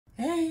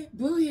Hey,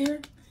 Blue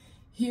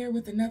here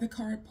with another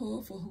card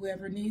pull for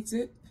whoever needs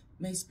it.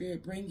 May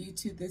Spirit bring you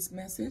to this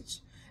message,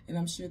 and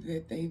I'm sure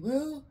that they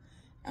will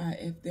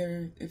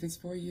if it's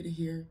for you to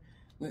hear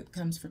what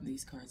comes from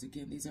these cards.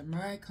 Again, these are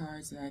my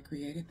cards that I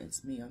created.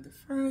 That's me on the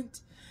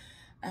front.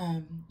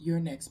 Your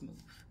next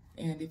move.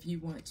 And if you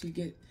want to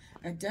get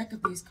a deck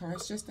of these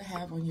cards just to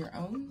have on your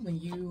own when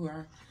you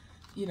are,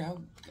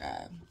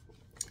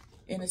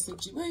 in a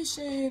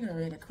situation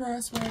or in a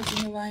crossroads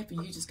in your life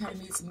and you just kind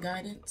of need some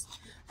guidance,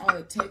 all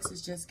it takes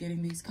is just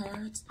getting these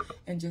cards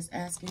and just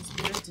asking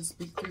Spirit to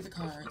speak through the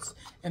cards.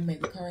 And may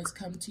the cards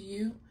come to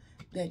you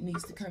that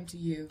needs to come to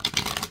you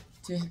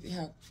to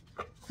help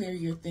clear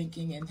your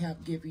thinking and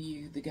help give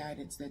you the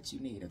guidance that you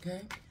need,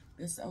 okay?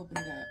 Let's open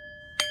it up.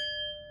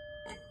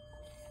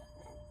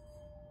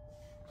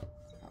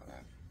 Hold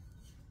on.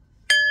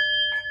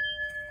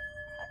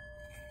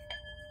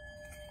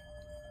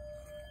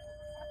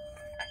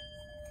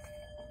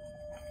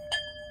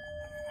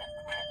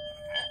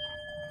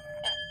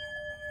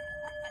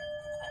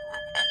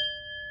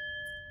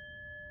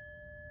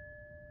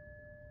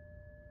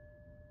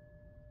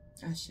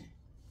 Ashe.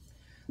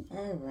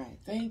 All right.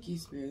 Thank you,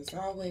 Spirit. It's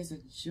always a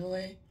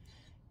joy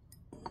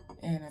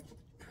and a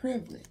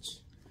privilege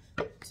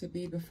to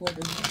be before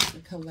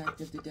the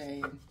collective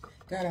today. And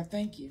God, I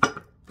thank you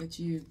that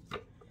you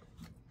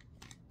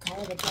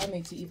called upon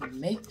me to even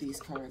make these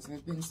cards.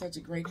 They've been such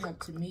a great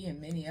help to me and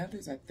many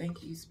others. I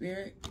thank you,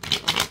 Spirit,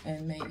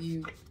 and may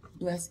you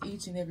bless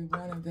each and every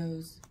one of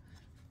those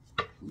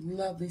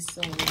lovely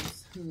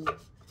souls who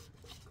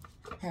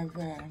have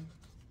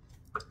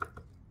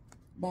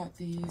bought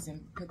these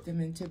and put them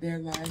into their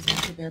lives,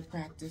 into their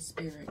practice,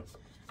 Spirit.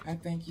 I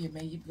thank you.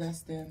 May you bless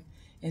them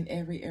in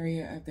every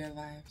area of their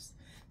lives.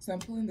 So I'm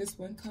pulling this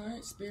one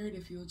card. Spirit,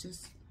 if you'll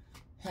just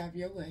have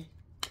your way.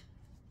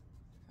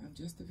 I'm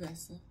just a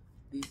vessel.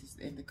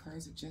 And the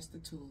cards are just a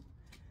tool.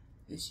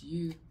 It's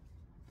you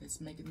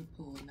that's making the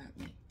pull, not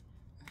me.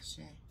 Ashe.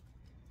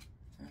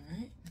 All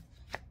right.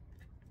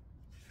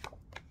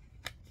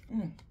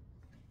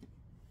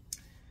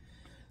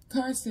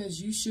 Card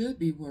says you should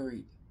be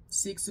worried.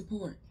 Seek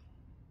support.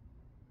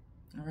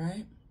 All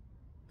right?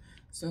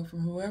 So for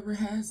whoever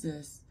has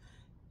this,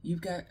 you've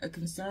got a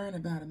concern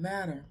about a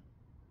matter,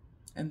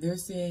 and they're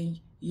saying,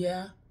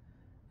 yeah,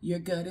 your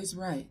gut is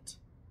right.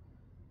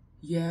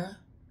 Yeah,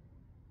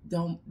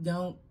 don't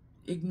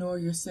ignore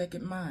your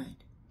second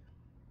mind.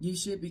 You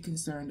should be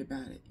concerned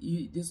about it.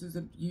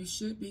 You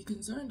should be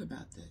concerned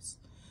about this,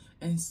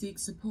 and seek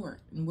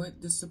support. And what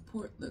does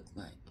support look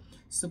like?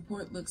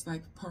 Support looks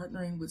like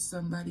partnering with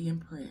somebody in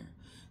prayer.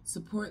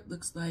 Support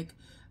looks like,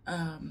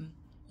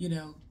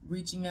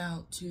 reaching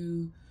out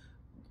to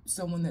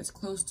someone that's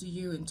close to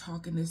you and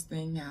talking this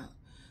thing out.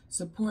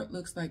 Support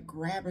looks like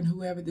grabbing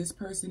whoever this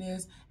person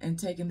is and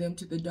taking them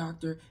to the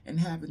doctor and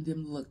having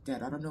them looked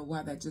at. I don't know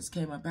why that just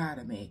came up out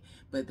of me,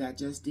 but that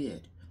just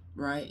did,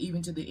 right?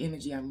 Even to the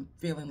energy, I'm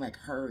feeling like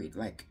hurried,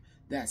 like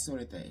that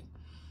sort of thing.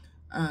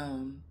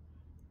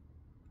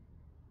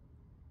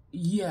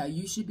 Yeah,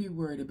 you should be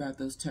worried about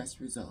those test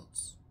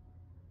results.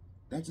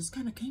 That just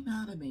kind of came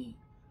out of me.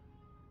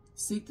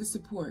 Seek the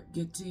support.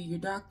 Get to your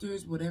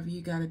doctors, whatever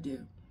you got to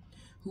do.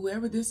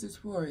 Whoever this is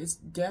for, it's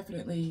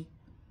definitely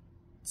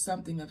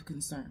something of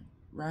concern,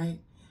 right?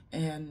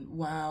 And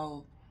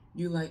while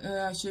you're like,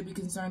 I should be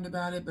concerned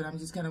about it, but I'm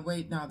just going to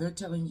wait. No, they're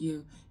telling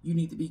you you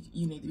need to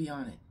be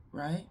on it,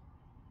 right?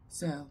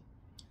 So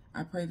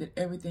I pray that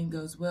everything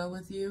goes well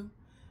with you.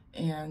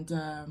 And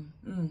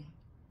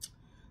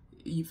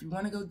if you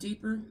want to go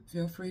deeper,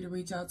 feel free to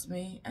reach out to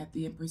me at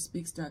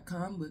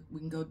theempressspeaks.com. We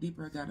can go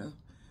deeper. I got a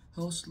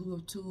whole slew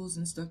of tools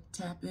and stuff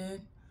to tap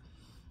in.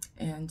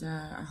 And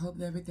I hope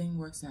that everything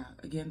works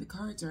out. Again, the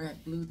cards are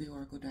at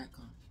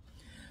bluetheoracle.com.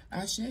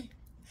 Ashe,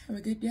 have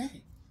a good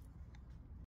day.